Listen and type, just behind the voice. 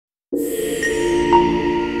Good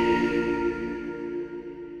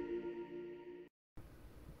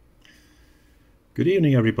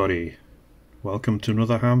evening, everybody. Welcome to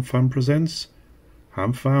another HamFam Presents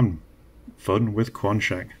HamFam Fun with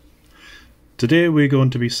Quansheng. Today we're going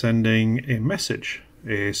to be sending a message,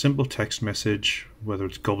 a simple text message, whether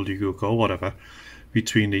it's gobbledygook or whatever,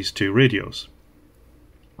 between these two radios.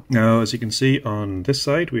 Now, as you can see on this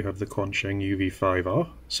side, we have the Quansheng UV5R.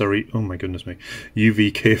 Sorry, oh my goodness me,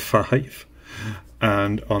 UVK5.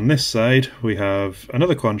 And on this side, we have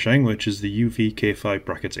another Quansheng, which is the UVK5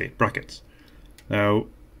 brackets 8 brackets. Now,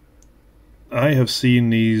 I have seen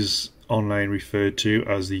these online referred to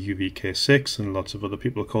as the UVK6, and lots of other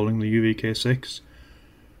people are calling the UVK6.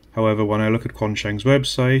 However, when I look at Quansheng's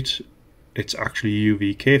website, it's actually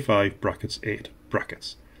UVK5 brackets 8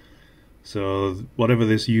 brackets. So whatever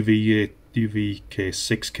this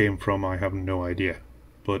UVK6 came from, I have no idea.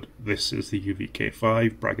 But this is the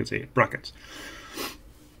UVK5 brackets 8 brackets.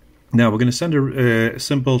 Now we're going to send a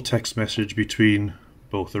simple text message between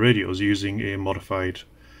both the radios using a modified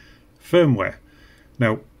firmware.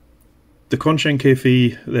 Now, the Quansheng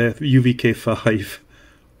the UVK5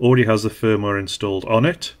 already has the firmware installed on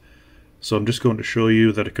it, so I'm just going to show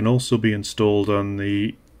you that it can also be installed on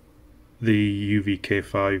the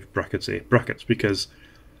UVK5 brackets 8 brackets, because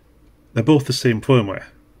they're both the same firmware,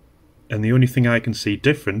 and the only thing I can see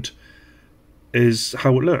different is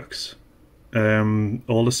how it looks.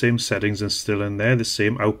 All the same settings are still in there, the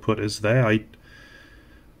same output is there.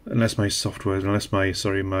 Unless my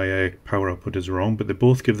power output is wrong, but they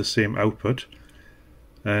both give the same output.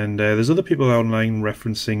 And there's other people online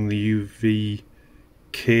referencing the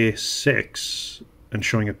UVK6 and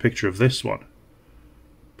showing a picture of this one.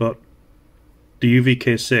 But the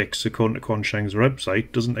UVK6, according to Quansheng's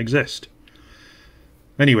website, doesn't exist.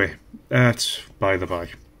 Anyway, that's by the by.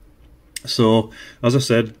 So, as I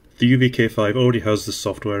said, the UVK5 already has the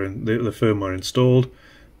software and the firmware installed.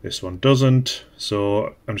 This one doesn't,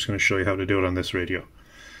 so I'm just going to show you how to do it on this radio.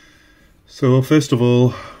 So first of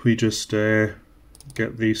all, we just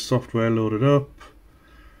get the software loaded up,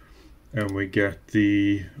 and we get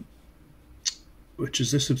the,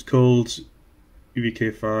 it's called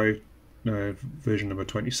UVK5 version number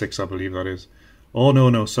 26, I believe that is. Oh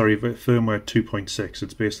no, sorry, firmware 2.6.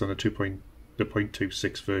 It's based on the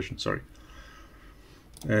 0.26 version. Sorry.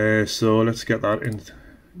 So let's get that in.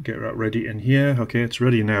 Get that ready in here. Okay, it's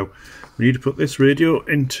ready now. We need to put this radio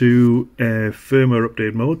into firmware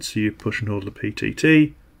update mode, so you push and hold the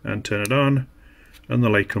PTT and turn it on, and the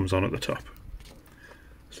light comes on at the top.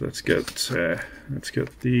 So let's get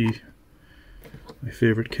my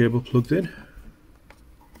favourite cable plugged in.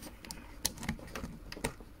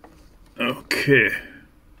 Okay.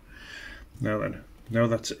 Now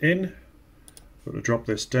that's in. Got to drop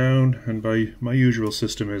this down, and by my usual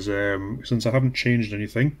system is, since I haven't changed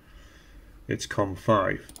anything, it's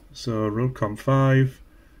COM5. So road COM5,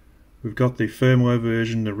 we've got the firmware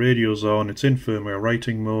version, the radio's on, it's in firmware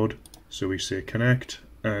writing mode, so we say connect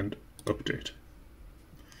and update.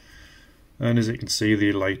 And as you can see,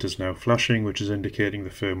 the light is now flashing, which is indicating the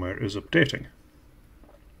firmware is updating.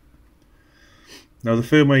 Now the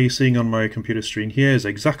firmware you're seeing on my computer screen here is the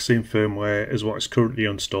exact same firmware as what is currently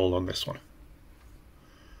installed on this one.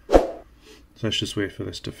 So let's just wait for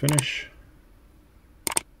this to finish.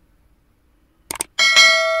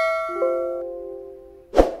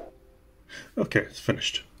 Okay, it's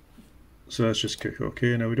finished. So let's just click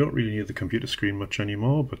OK. Now we don't really need the computer screen much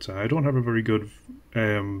anymore, but I don't have a very good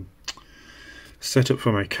setup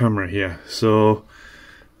for my camera here. So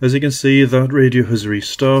as you can see, that radio has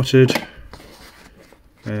restarted.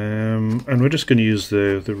 And we're just going to use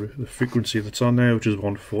the frequency that's on there, which is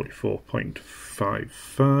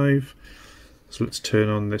 144.55. So let's turn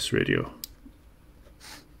on this radio.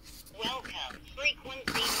 Welcome,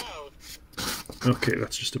 frequency mode. Okay,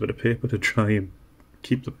 that's just a bit of paper to try and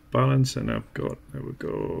keep the balance, and I've got, there we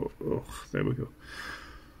go, oh, there we go.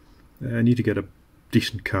 I need to get a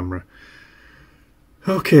decent camera.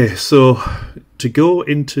 Okay, so to go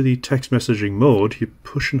into the text messaging mode, you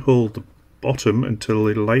push and hold the bottom until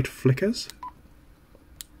the light flickers.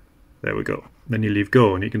 There we go. Then you leave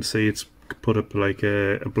go, and you can see it's put up like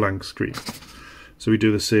a blank screen. So we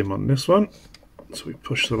do the same on this one. So we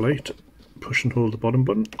push the light, push and hold the bottom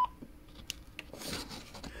button.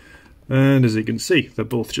 And as you can see, they're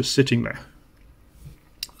both just sitting there.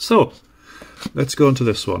 So let's go on to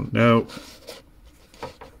this one. Now,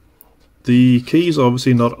 the key's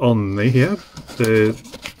obviously not on here.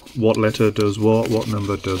 What letter does what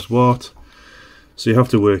number does what. So you have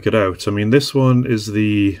to work it out. I mean, this one is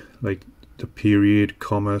the period,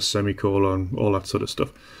 comma, semicolon, all that sort of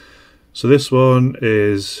stuff. So this one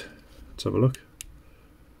is Let's have a look.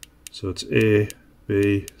 So it's A,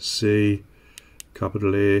 B, C,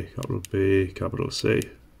 capital A, capital B, capital C.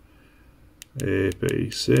 A,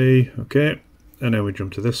 B, C, okay. And then we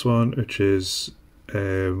jump to this one, which is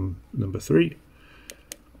number 3.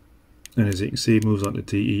 And as you can see, it moves on to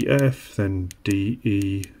D, E, F, then D,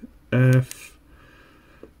 E, F.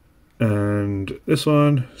 And this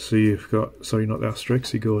one, so you've got, sorry, not the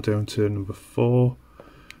asterisk, you go down to number 4.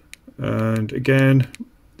 And again,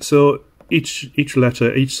 so each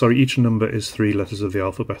number is 3 letters of the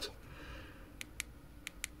alphabet.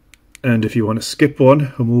 And if you want to skip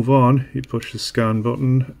one or move on, you push the scan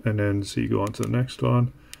button, and then so you go on to the next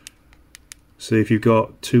one. So if you've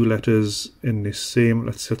got 2 letters in the same,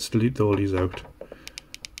 let's delete all these out.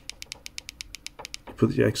 You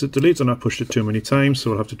put the exit delete, and I pushed it too many times,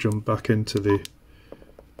 so we'll have to jump back into the,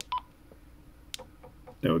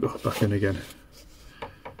 there we go, back in again.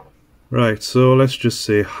 Right, so let's just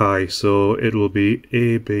say hi. So it will be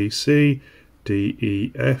A, B, C, D,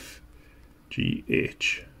 E, F, G,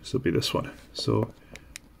 H. So it'll be this one. So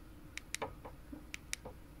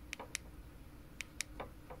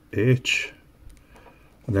H,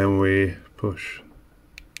 and then we push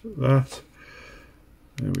that,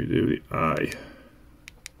 and we do the I.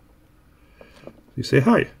 You say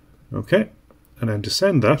hi, okay, and then to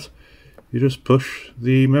send that, you just push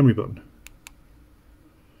the memory button.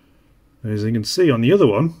 And as you can see on the other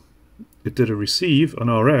one, it did a receive on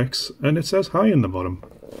RX, and it says hi in the bottom.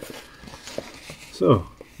 So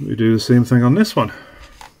we do the same thing on this one.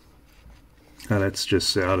 And let's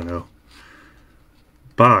just say, I don't know,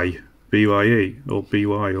 bye, B-Y-E, or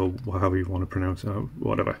B-Y, or however you want to pronounce it,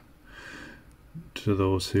 whatever. To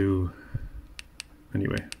those who,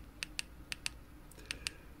 anyway.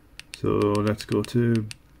 So let's go to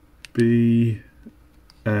B,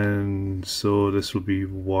 and so this will be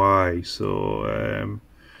Y, so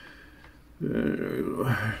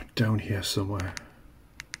down here somewhere.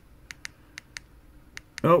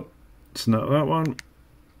 Oh, it's not that one.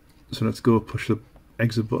 So let's go push the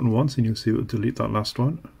exit button once, and you'll see it will delete that last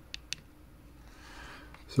one.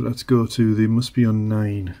 So let's go to the must be on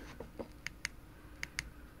 9.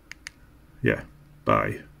 Yeah,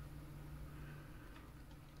 bye.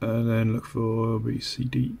 And then look for B, C,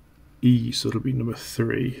 D, E, so it'll be number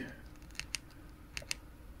 3.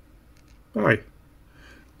 Bye.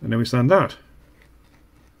 And then we send that.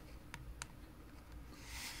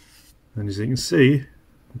 And as you can see,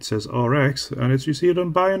 it says RX, and it's received on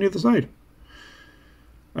bye on the other side.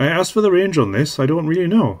 As for the range on this, I don't really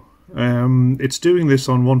know. It's doing this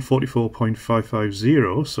on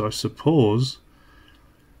 144.550, so I suppose,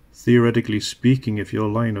 theoretically speaking, if you're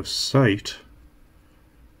line of sight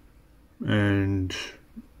and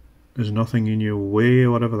there's nothing in your way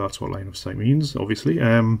or whatever, that's what line of sight means, obviously.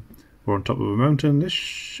 We're on top of a mountain, this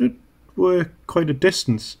should work quite a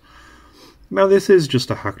distance. Now this is just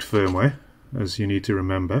a hacked firmware, as you need to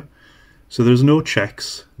remember. So there's no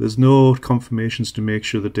checks, there's no confirmations to make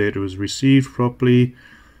sure the data is received properly.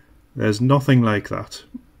 There's nothing like that.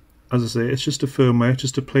 As I say, it's just a firmware,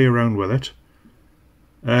 just to play around with it.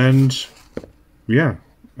 And yeah,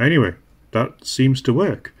 anyway, that seems to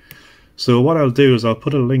work. So what I'll do is I'll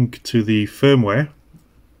put a link to the firmware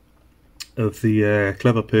of the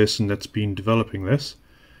clever person that's been developing this.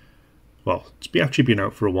 Well, it's actually been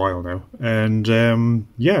out for a while now. And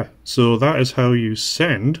yeah, so that is how you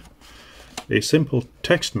send a simple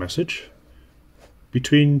text message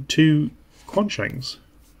between 2 Quanshengs.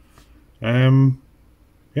 Yeah,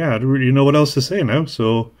 I don't really know what else to say now.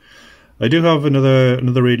 So I do have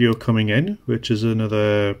another radio coming in, which is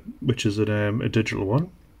a digital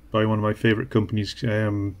one by one of my favourite companies,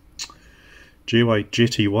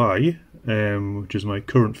 JTY, which is my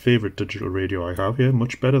current favourite digital radio I have here.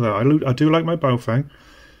 Much better than I do like my Baofeng,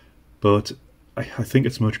 but I think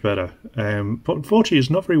it's much better. But unfortunately, it's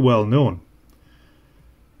not very well known,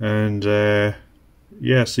 and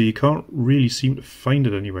yeah, so you can't really seem to find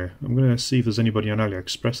it anywhere. I'm going to see if there's anybody on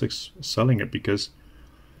AliExpress that's selling it, because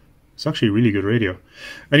it's actually a really good radio.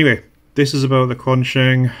 Anyway, this is about the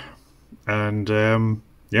Quansheng, and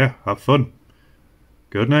yeah, have fun.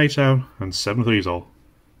 Good night now, and 7 threes all.